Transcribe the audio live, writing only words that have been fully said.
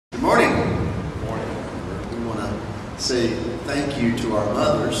say thank you to our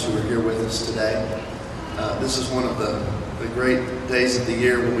mothers who are here with us today. This is one of the great days of the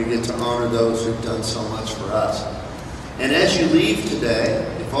year when we get to honor those who've done so much for us. And as you leave today,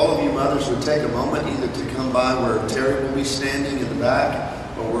 if all of you mothers would take a moment either to come by where Terry will be standing in the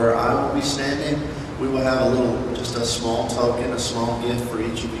back or where I will be standing, we will have just a small token, a small gift for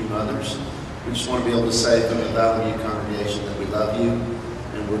each of you mothers. We just want to be able to say from the Valley View congregation that we love you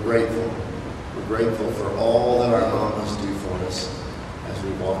and we're grateful. We're grateful for all that our mamas do for us as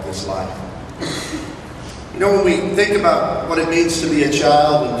we walk this life. You know, when we think about what it means to be a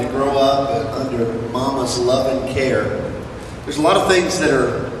child and to grow up under mama's love and care, there's a lot of things that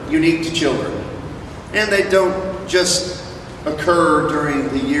are unique to children. And they don't just occur during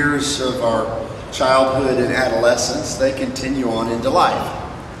the years of our childhood and adolescence. They continue on into life.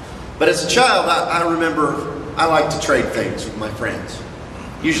 But as a child, I remember I liked to trade things with my friends.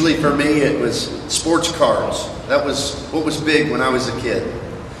 Usually for me, it was sports cars. That was what was big when I was a kid.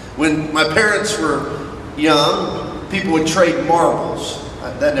 When my parents were young, people would trade marbles.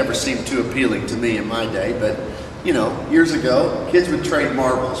 That never seemed too appealing to me in my day, but you know, years ago, kids would trade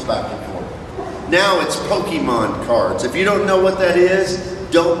marbles back and forth. Now it's Pokemon cards. If you don't know what that is,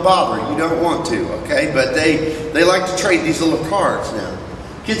 don't bother. You don't want to, okay? But they like to trade these little cards now.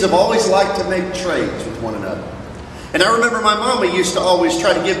 Kids have always liked to make trades with one another. And I remember my mama used to always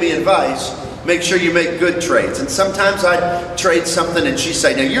try to give me advice. Make sure you make good trades. And sometimes I'd trade something and she'd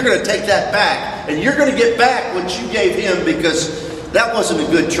say, now you're going to take that back and you're going to get back what you gave him because that wasn't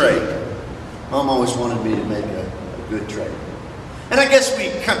a good trade. Mom always wanted me to make a good trade. And I guess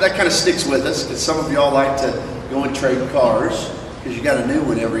that kind of sticks with us because some of y'all like to go and trade cars because you got a new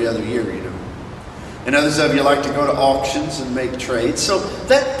one every other year, you know. And others of you like to go to auctions and make trades. So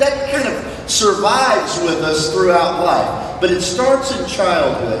that kind of survives with us throughout life. But it starts in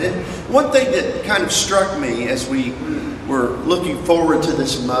childhood. And one thing that kind of struck me as we were looking forward to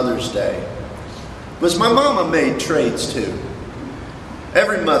this Mother's Day was my mama made trades too.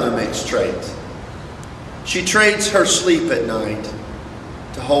 Every mother makes trades. She trades her sleep at night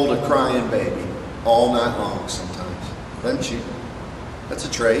to hold a crying baby all night long sometimes. Doesn't she? That's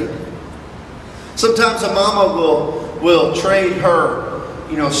a trade. Sometimes a mama will trade her,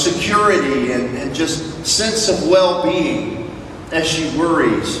 security and just sense of well-being as she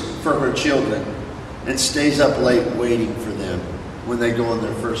worries for her children and stays up late waiting for them when they go on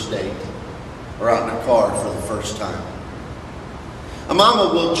their first date or out in a car for the first time. A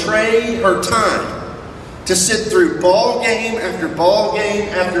mama will trade her time to sit through ball game after ball game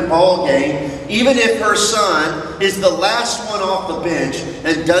after ball game, even if her son is the last one off the bench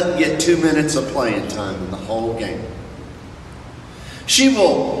and doesn't get 2 minutes of playing time in the whole game. She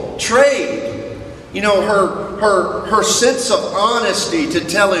will trade, her sense of honesty to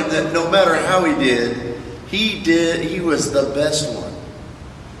tell him that no matter how he was the best one.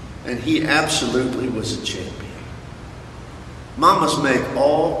 And he absolutely was a champion. Mamas make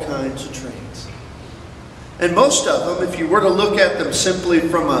all kinds of trades. And most of them, if you were to look at them simply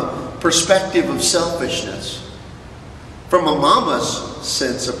from a perspective of selfishness, from a mama's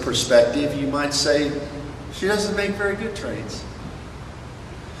sense of perspective, you might say she doesn't make very good trades.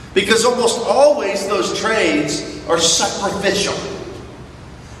 Because almost always those trades are sacrificial.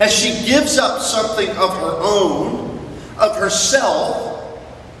 As she gives up something of her own, of herself,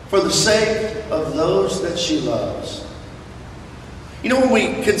 for the sake of those that she loves. When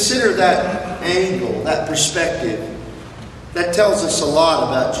we consider that angle, that perspective, that tells us a lot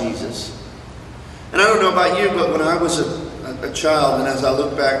about Jesus. And I don't know about you, but when I was a child, and as I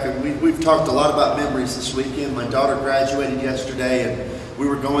look back, and we've talked a lot about memories this weekend. My daughter graduated yesterday, and we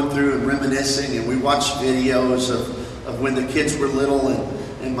were going through and reminiscing, and we watched videos of when the kids were little,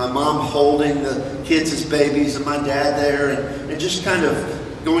 and my mom holding the kids as babies, and my dad there, and just kind of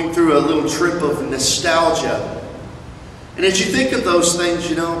going through a little trip of nostalgia. And as you think of those things,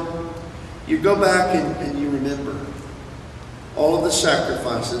 you go back and you remember all of the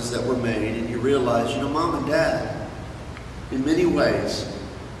sacrifices that were made, and you realize, Mom and Dad, in many ways,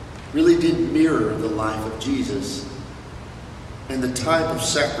 really did mirror the life of Jesus and the type of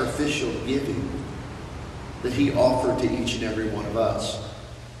sacrificial giving that he offered to each and every one of us.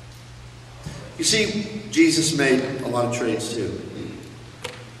 You see, Jesus made a lot of trades too.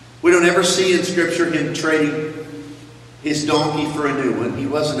 We don't ever see in Scripture him trading his donkey for a new one. He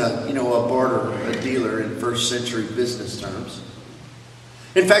wasn't a barter, a dealer in first century business terms.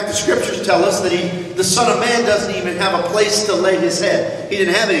 In fact, the Scriptures tell us that the Son of Man doesn't even have a place to lay his head. He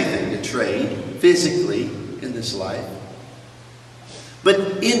didn't have anything to trade physically in this life. But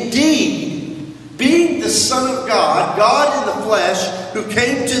indeed, being the Son of God, God in the flesh, who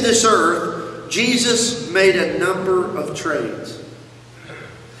came to this earth, Jesus made a number of trades.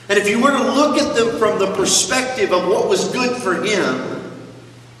 And if you were to look at them from the perspective of what was good for him,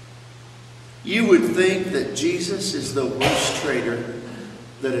 you would think that Jesus is the worst trader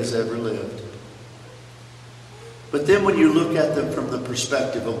that has ever lived. But then when you look at them from the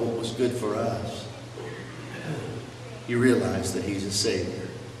perspective of what was good for us, you realize that he's a Savior.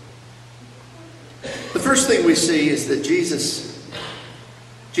 The first thing we see is that Jesus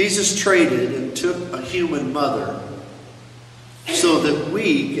traded and took a human mother so that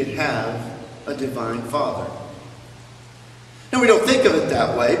we could have a divine Father. Now, we don't think of it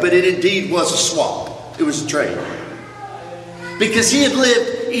that way, but it indeed was a swap. It was a trade. Because he had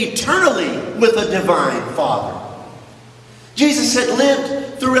lived eternally with a divine Father. Jesus had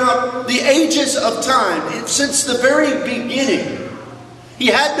lived throughout the ages of time, since the very beginning. He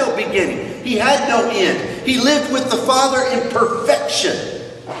had no beginning. He had no end. He lived with the Father in perfection,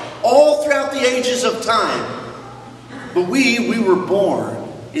 all throughout the ages of time. But we were born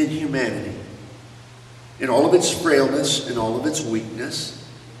in humanity, in all of its frailness, in all of its weakness.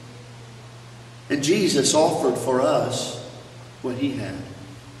 And Jesus offered for us what he had.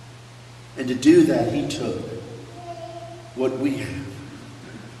 And to do that, he took what we have.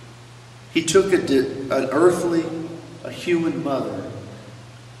 He took a human mother,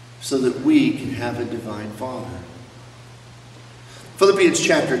 so that we can have a divine Father. Philippians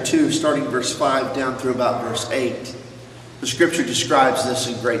chapter 2, starting verse 5 down through about verse 8. The scripture describes this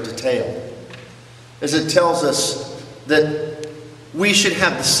in great detail, as it tells us that we should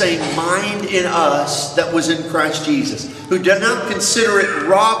have the same mind in us that was in Christ Jesus, who did not consider it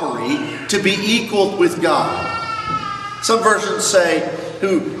robbery to be equal with God. Some versions say,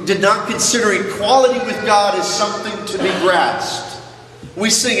 who did not consider equality with God as something to be grasped. We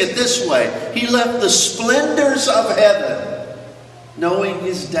sing it this way: he left the splendors of heaven, knowing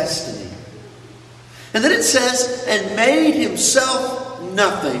his destiny. And then it says, and made himself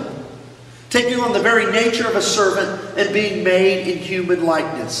nothing, taking on the very nature of a servant and being made in human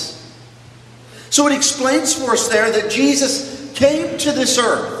likeness. So it explains for us there that Jesus came to this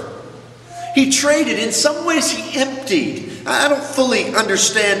earth. He traded. In some ways he emptied. I don't fully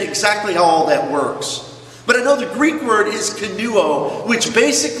understand exactly how all that works. But I know the Greek word is kanuo, which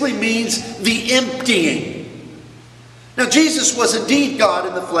basically means the emptying. Now, Jesus was indeed God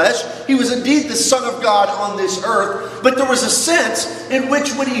in the flesh. He was indeed the Son of God on this earth. But there was a sense in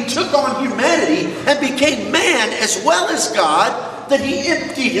which when he took on humanity and became man as well as God, that he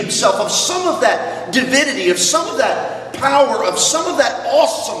emptied himself of some of that divinity, of some of that power, of some of that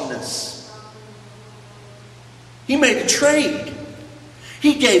awesomeness. He made a trade.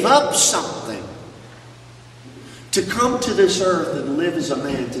 He gave up something to come to this earth and live as a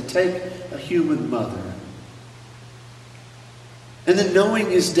man, to take a human mother. And then knowing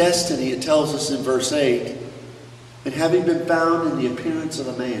his destiny, it tells us in verse 8, and having been found in the appearance of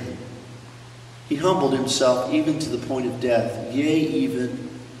a man, he humbled himself even to the point of death, yea, even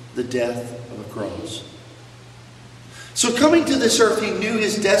the death of a cross. So coming to this earth, he knew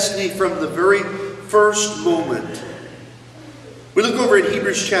his destiny from the very first moment. We look over at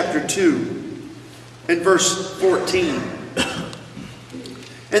Hebrews chapter 2 and verse 14.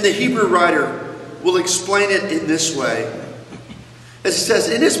 And the Hebrew writer will explain it in this way. As it says,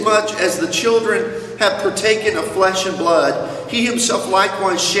 inasmuch as the children have partaken of flesh and blood, he himself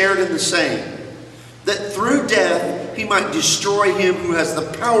likewise shared in the same, that through death he might destroy him who has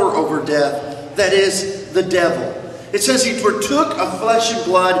the power over death, that is, the devil. It says he partook of flesh and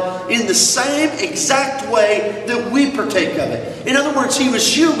blood in the same exact way that we partake of it. In other words, he was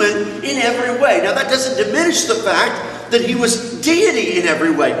human in every way. Now that doesn't diminish the fact that he was deity in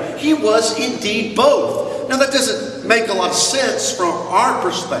every way. He was indeed both. Now that doesn't make a lot of sense from our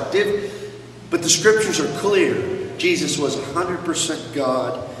perspective, but the scriptures are clear. Jesus was 100%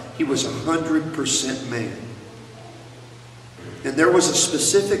 God. He was 100% man. And there was a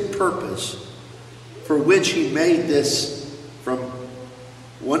specific purpose for which he made this, from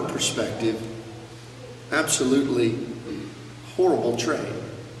one perspective, absolutely horrible trade.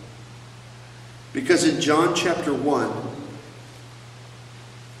 Because in John chapter 1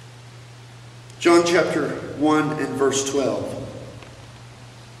 and verse 12,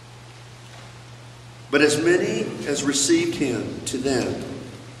 but as many as received him, to them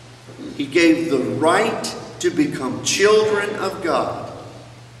he gave the right to become children of God,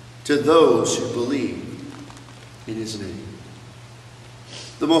 to those who believe in his name.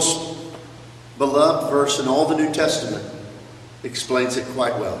 The most beloved verse in all the New Testament explains it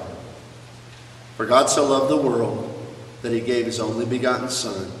quite well. For God so loved the world that he gave his only begotten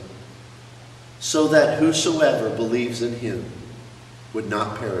Son, so that whosoever believes in him would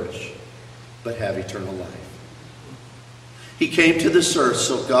not perish, but have eternal life. He came to this earth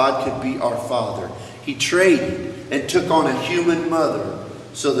so God could be our Father. He traded and took on a human mother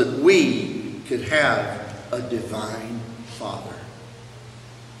so that we could have a divine Father.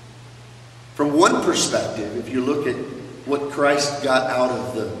 From one perspective, if you look at what Christ got out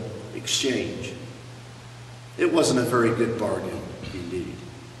of the exchange, it wasn't a very good bargain indeed.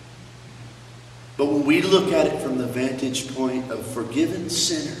 But when we look at it from the vantage point of forgiven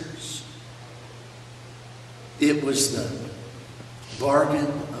sinners, it was the bargain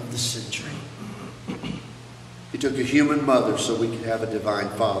of the century. He took a human mother so we could have a divine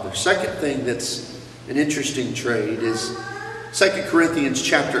Father. Second thing that's an interesting trade is 2 Corinthians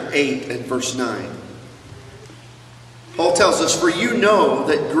chapter 8 and verse 9. Paul tells us, "For you know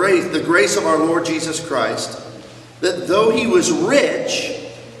that the grace of our Lord Jesus Christ, that though he was rich,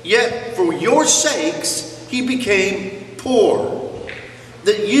 yet for your sakes he became poor,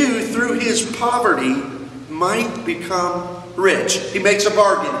 that you through his poverty might become rich." He makes a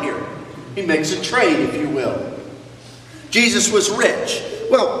bargain here. He makes a trade, if you will. Jesus was rich.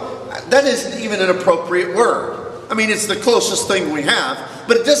 Well, that isn't even an appropriate word. I mean, it's the closest thing we have,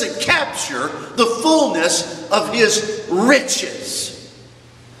 but it doesn't capture the fullness of his riches.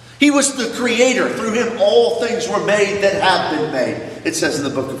 He was the creator. Through him all things were made that have been made, it says in the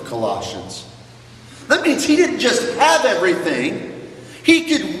book of Colossians. That means he didn't just have everything. He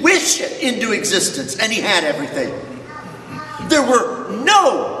could wish it into existence, and he had everything. There were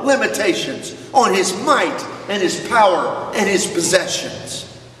no limitations on his might and his power and his possessions.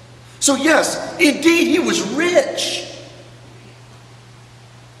 So yes, indeed he was rich.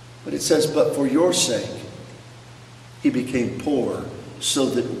 But it says, but for your sake, he became poor so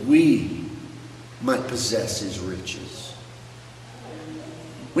that we might possess his riches.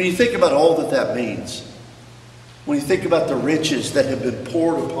 When you think about all that means, when you think about the riches that have been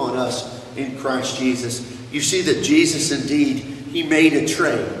poured upon us in Christ Jesus, you see that Jesus indeed, he made a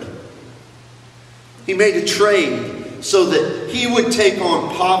trade. He made a trade so that he would take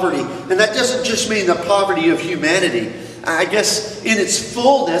on poverty. And that doesn't just mean the poverty of humanity. I guess in its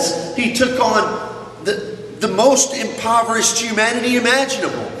fullness, he took on the most impoverished humanity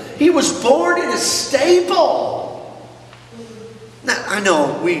imaginable. He was born in a stable. Now, I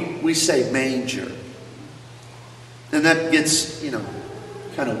know we say manger. And that gets,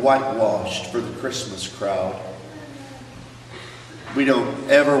 kind of whitewashed for the Christmas crowd. We don't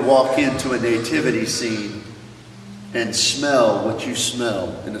ever walk into a nativity scene and smell what you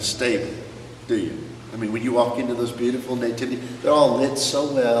smell in a stable, do you? I mean, when you walk into those beautiful nativity, they're all lit so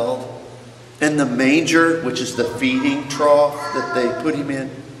well. And the manger, which is the feeding trough that they put him in,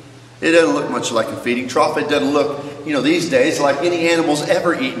 it doesn't look much like a feeding trough. It doesn't look, these days like any animal's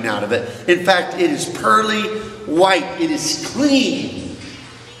ever eaten out of it. In fact, it is pearly white. It is clean.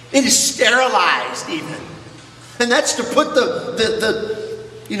 It is sterilized even. And that's to put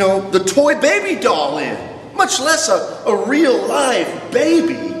the toy baby doll in. Much less a real live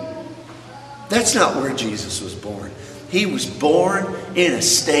baby. That's not where Jesus was born. He was born in a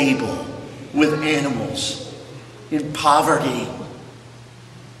stable with animals, in poverty.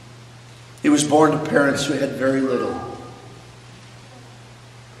 He was born to parents who had very little.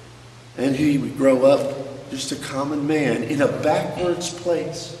 And he would grow up just a common man in a backwards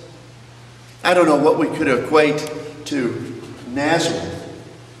place. I don't know what we could equate to Nazareth.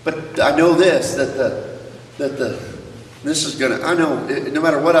 But I know this, this is going to, I know, no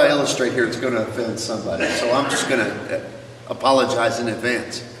matter what I illustrate here, it's going to offend somebody. So I'm just going to apologize in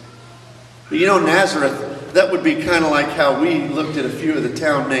advance. But Nazareth, that would be kind of like how we looked at a few of the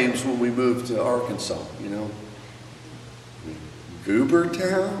town names when we moved to Arkansas,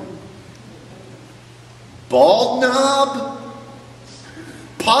 Goobertown, Bald Knob,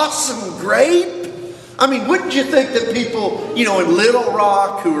 Possum Grape. I mean, wouldn't you think that people, in Little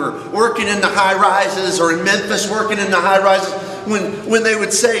Rock who are working in the high rises, or in Memphis working in the high rises, when they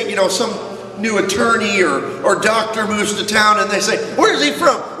would say, some new attorney or doctor moves to town and they say, where's he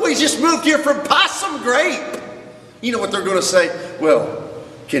from? Well, he just moved here from Possum Grape. You know what they're going to say? Well,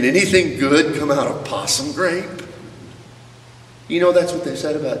 can anything good come out of Possum Grape? That's what they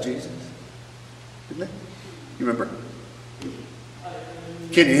said about Jesus. Didn't they? You remember?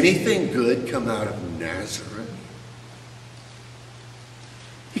 Can anything good come out of Nazareth?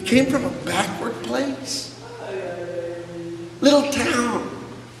 He came from a backward place. Little town.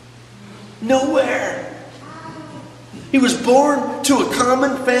 Nowhere. He was born to a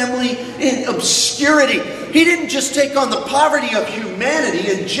common family in obscurity. He didn't just take on the poverty of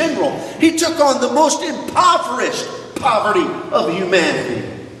humanity in general. He took on the most impoverished poverty of humanity.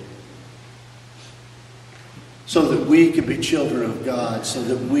 so that we could be children of God, so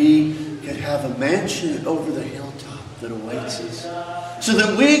that we could have a mansion over the hilltop that awaits us, so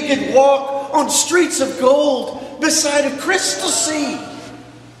that we could walk on streets of gold beside a crystal sea.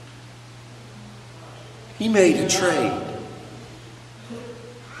 He made a trade.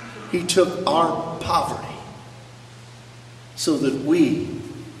 He took our poverty so that we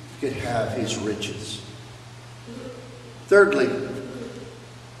could have His riches. Thirdly,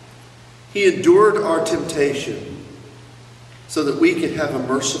 He endured our temptation so that we could have a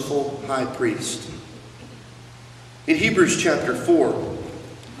merciful high priest. In Hebrews chapter 4,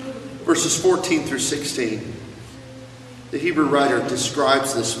 verses 14 through 16, the Hebrew writer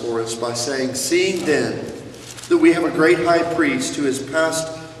describes this for us by saying, "Seeing then that we have a great high priest who has passed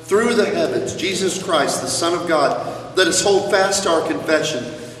through the heavens, Jesus Christ, the Son of God, let us hold fast our confession.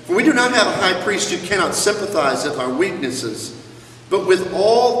 For we do not have a high priest who cannot sympathize with our weaknesses, but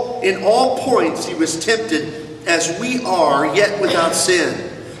in all points He was tempted as we are, yet without sin.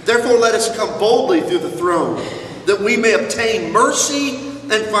 Therefore let us come boldly through the throne, that we may obtain mercy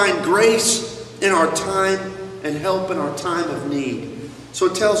and find grace in our time and help in our time of need." So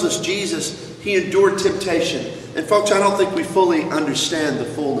it tells us Jesus, He endured temptation. And folks, I don't think we fully understand the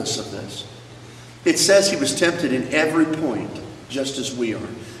fullness of this. It says He was tempted in every point, just as we are.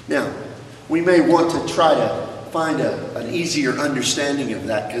 Now, we may want to try to find an easier understanding of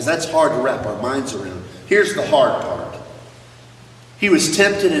that, because that's hard to wrap our minds around. Here's the hard part. He was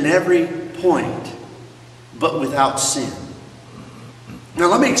tempted in every point, but without sin. Now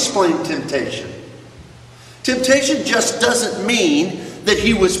let me explain temptation. Temptation just doesn't mean that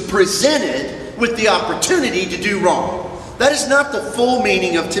He was presented with the opportunity to do wrong. That is not the full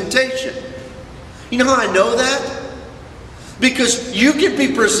meaning of temptation. You know how I know that? Because you could be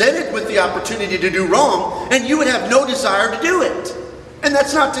presented with the opportunity to do wrong and you would have no desire to do it. And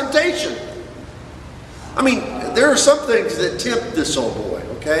that's not temptation. I mean, there are some things that tempt this old boy,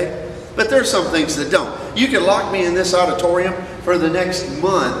 okay? But there are some things that don't. You could lock me in this auditorium for the next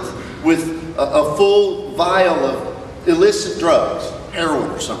month with a full vial of illicit drugs,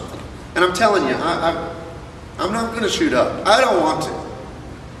 heroin or something. And I'm telling you, I'm not going to shoot up. I don't want to.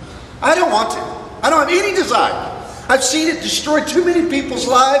 I don't want to. I don't have any desire. I've seen it destroy too many people's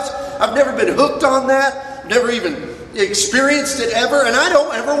lives. I've never been hooked on that. Never even experienced it ever. And I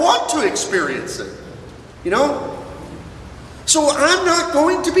don't ever want to experience it. You know? So I'm not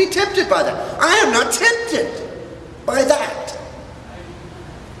going to be tempted by that. I am not tempted by that.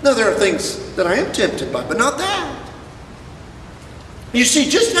 Now, there are things that I am tempted by, but not that. You see,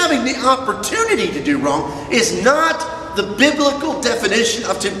 just having the opportunity to do wrong is not the biblical definition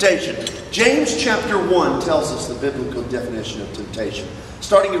of temptation. James chapter 1 tells us the biblical definition of temptation.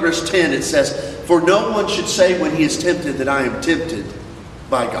 Starting in verse 10, it says, "For no one should say when he is tempted that I am tempted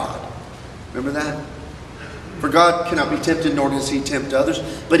by God." Remember that? For God cannot be tempted, nor does He tempt others.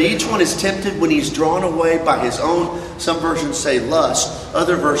 But each one is tempted when he's drawn away by his own, some versions say lust,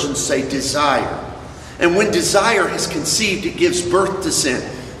 other versions say desire. And when desire is conceived, it gives birth to sin.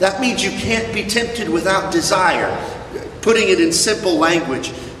 That means you can't be tempted without desire. Putting it in simple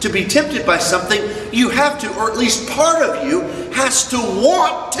language, to be tempted by something, you have to, or at least part of you, has to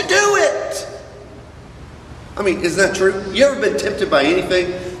want to do it. I mean, isn't that true? You ever been tempted by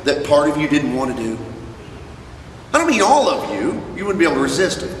anything that part of you didn't want to do? I don't mean all of you. You wouldn't be able to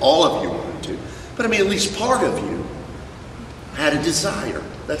resist if all of you wanted to. But I mean, at least part of you had a desire.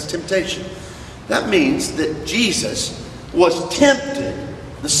 That's temptation. That means that Jesus was tempted.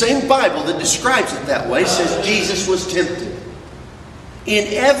 The same Bible that describes it that way says Jesus was tempted in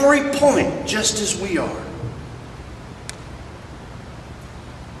every point, just as we are.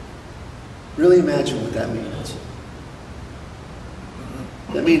 Really imagine what that means.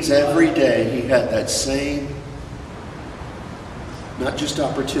 That means every day He had that same, not just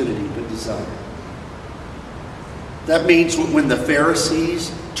opportunity, but desire. That means when the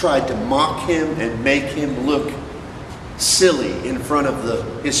Pharisees tried to mock Him and make Him look silly in front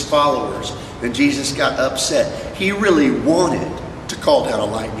of his followers, and Jesus got upset, He really wanted to call down a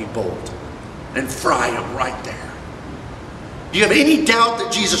lightning bolt and fry them right there. Do you have any doubt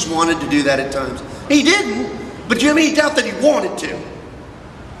that Jesus wanted to do that at times? He didn't, but do you have any doubt that He wanted to?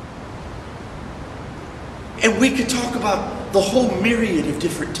 And we could talk about the whole myriad of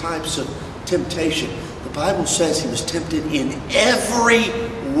different types of temptation. The Bible says He was tempted in every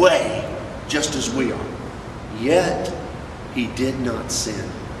way, just as we are. Yet He did not sin.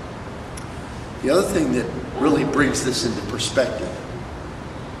 The other thing that really brings this into perspective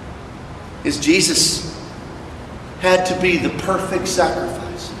is Jesus had to be the perfect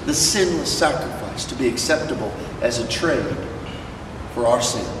sacrifice, the sinless sacrifice, to be acceptable as a trade for our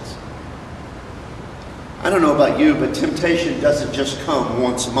sins. I don't know about you, but temptation doesn't just come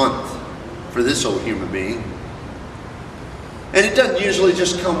once a month for this old human being. And it doesn't usually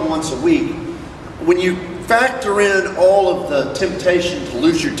just come once a week. When you factor in all of the temptation to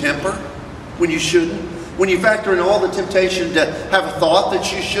lose your temper when you shouldn't, when you factor in all the temptation to have a thought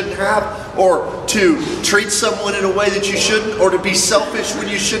that you shouldn't have, or to treat someone in a way that you shouldn't, or to be selfish when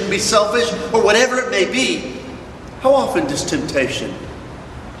you shouldn't be selfish, or whatever it may be, how often does temptation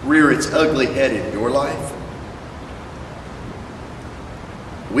rear its ugly head in your life?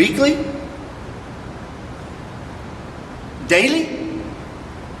 Weekly? Daily?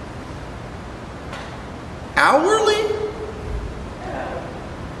 Hourly?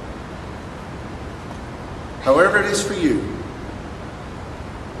 However it is for you,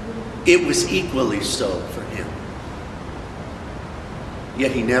 it was equally so for him.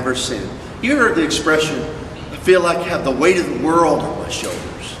 Yet he never sinned. You heard the expression, I feel like I have the weight of the world on my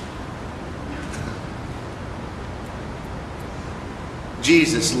shoulders.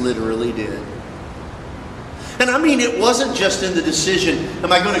 Jesus literally did. And I mean, it wasn't just in the decision,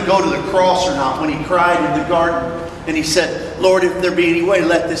 am I going to go to the cross or not, when he cried in the garden and he said, Lord, if there be any way,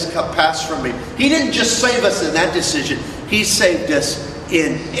 let this cup pass from me. He didn't just save us in that decision. He saved us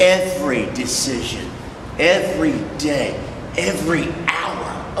in every decision, every day, every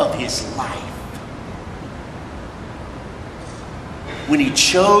hour of his life. When he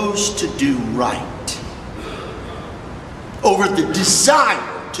chose to do right over the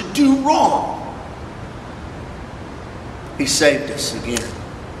desire to do wrong, he saved us again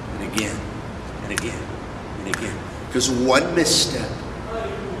and again and again and again. Because one misstep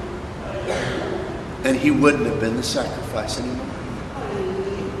and he wouldn't have been the sacrifice anymore.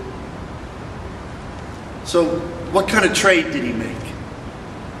 So what kind of trade did he make?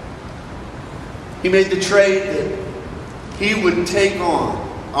 He made the trade that he would take on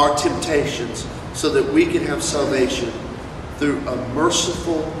our temptations so that we could have salvation through a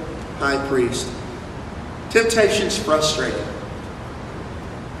merciful high priest. Temptation's frustrating.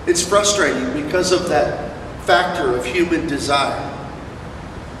 It's frustrating because of that factor of human desire.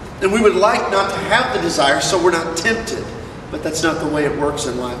 And we would like not to have the desire, so we're not tempted. But that's not the way it works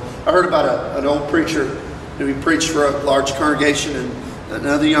in life. I heard about an old preacher who he preached for a large congregation, and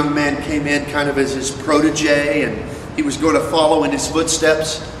another young man came in kind of as his protege, and he was going to follow in his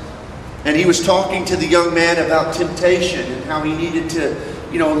footsteps. And he was talking to the young man about temptation and how he needed to,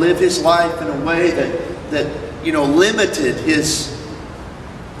 live his life in a way that limited his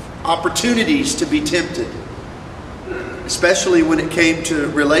opportunities to be tempted, especially when it came to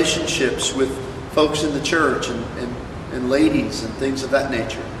relationships with folks in the church and ladies and things of that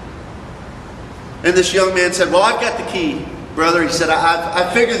nature. And this young man said, well, I've got the key, brother. He said,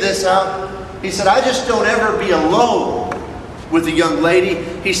 I figured this out. He said, I just don't ever be alone with a young lady.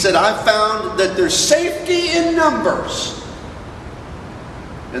 He said, I found that there's safety in numbers.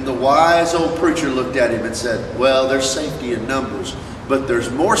 And the wise old preacher looked at him and said, well, there's safety in numbers, but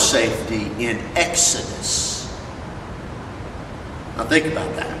there's more safety in Exodus. Now think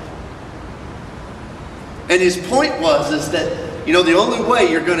about that. And his point is that, the only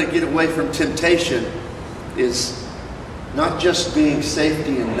way you're going to get away from temptation is not just being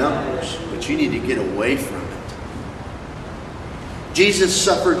safety in numbers, but you need to get away from it. Jesus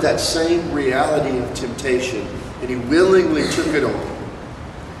suffered that same reality of temptation, and he willingly took it on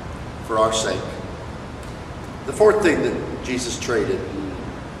for our sake. The fourth thing that Jesus traded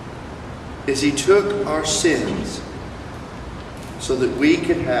is he took our sins so that we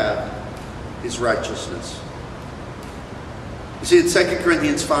could have his righteousness. You see, in 2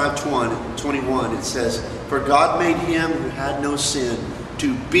 Corinthians 5:21, it says, for God made him who had no sin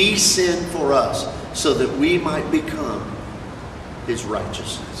to be sin for us, so that we might become his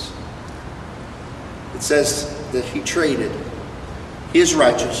righteousness. It says that he traded his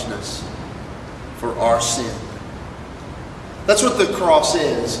righteousness for our sin. That's what the cross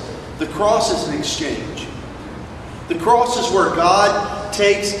is. The cross is an exchange. The cross is where God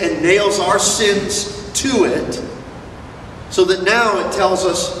takes and nails our sins to it, so that now it tells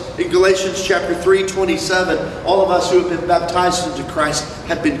us in Galatians chapter 3:27, all of us who have been baptized into Christ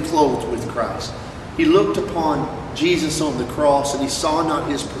have been clothed with Christ. He looked upon Jesus on the cross and he saw not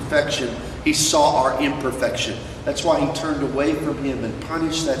his perfection, he saw our imperfection. That's why he turned away from him and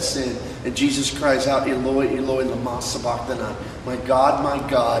punished that sin. And Jesus cries out, Eloi, Eloi, lama sabachthani. My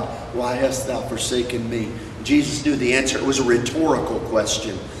God, why hast thou forsaken me? Jesus knew the answer. It was a rhetorical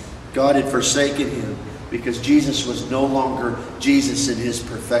question. God had forsaken him because Jesus was no longer Jesus in his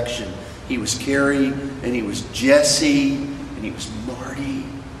perfection. He was Kerry, and he was Jesse, and he was Marty.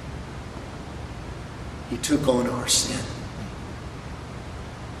 He took on our sin.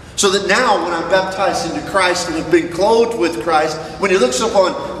 So that now when I'm baptized into Christ and have been clothed with Christ, when he looks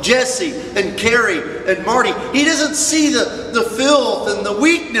upon Jesse and Kerry and Marty, he doesn't see the filth and the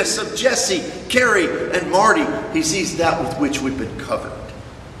weakness of Jesse, Kerry, and Marty. He sees that with which we've been covered.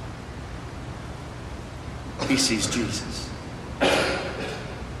 He sees Jesus.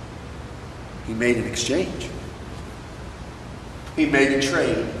 He made an exchange. He made a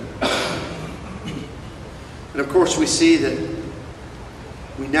trade. And of course we see that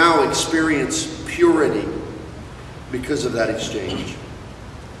we now experience purity because of that exchange.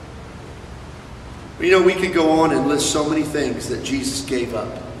 You know, we could go on and list so many things that Jesus gave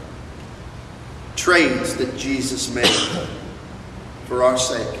up. Trades that Jesus made for our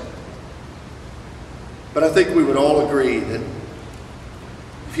sake. But I think we would all agree that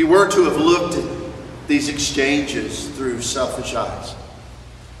if he were to have looked at these exchanges through selfish eyes,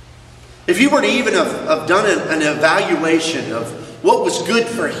 if he were to even have done an evaluation of what was good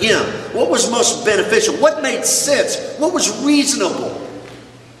for him, what was most beneficial, what made sense, what was reasonable,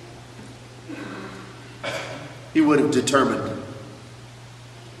 he would have determined,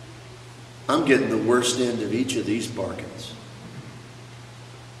 I'm getting the worst end of each of these bargains.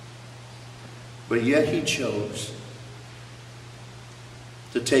 But yet he chose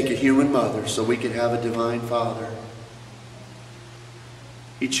to take a human mother so we could have a divine father.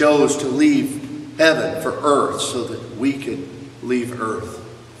 He chose to leave heaven for earth so that we could leave earth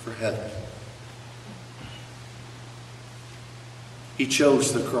for heaven. He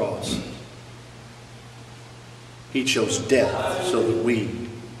chose the cross. He chose death so that we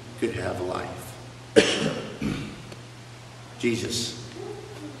could have life. Jesus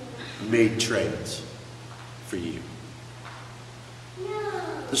made trades for you.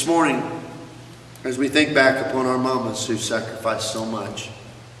 This morning, as we think back upon our mamas who sacrificed so much,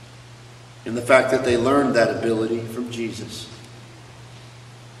 and the fact that they learned that ability from Jesus,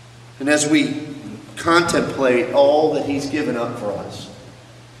 and as we contemplate all that he's given up for us,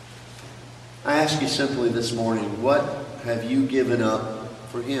 I ask you simply this morning, what have you given up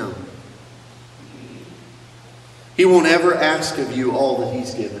for him? He won't ever ask of you all that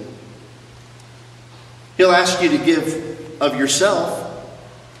he's given. He'll ask you to give of yourself.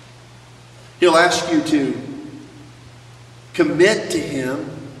 He'll ask you to commit to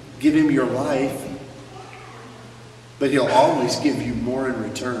him, give him your life, but he'll always give you more in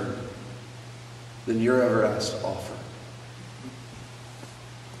return than you're ever asked to offer.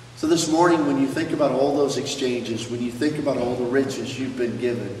 So this morning, when you think about all those exchanges, when you think about all the riches you've been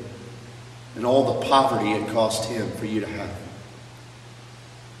given, and all the poverty it cost him for you to have,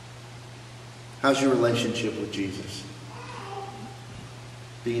 how's your relationship with Jesus?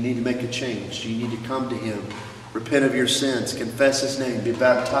 Do you need to make a change? Do you need to come to him, repent of your sins, confess his name, be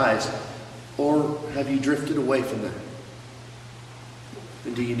baptized? Or have you drifted away from that?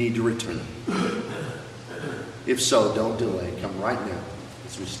 And do you need to return? If so, don't delay. Come right now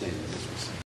as we stand.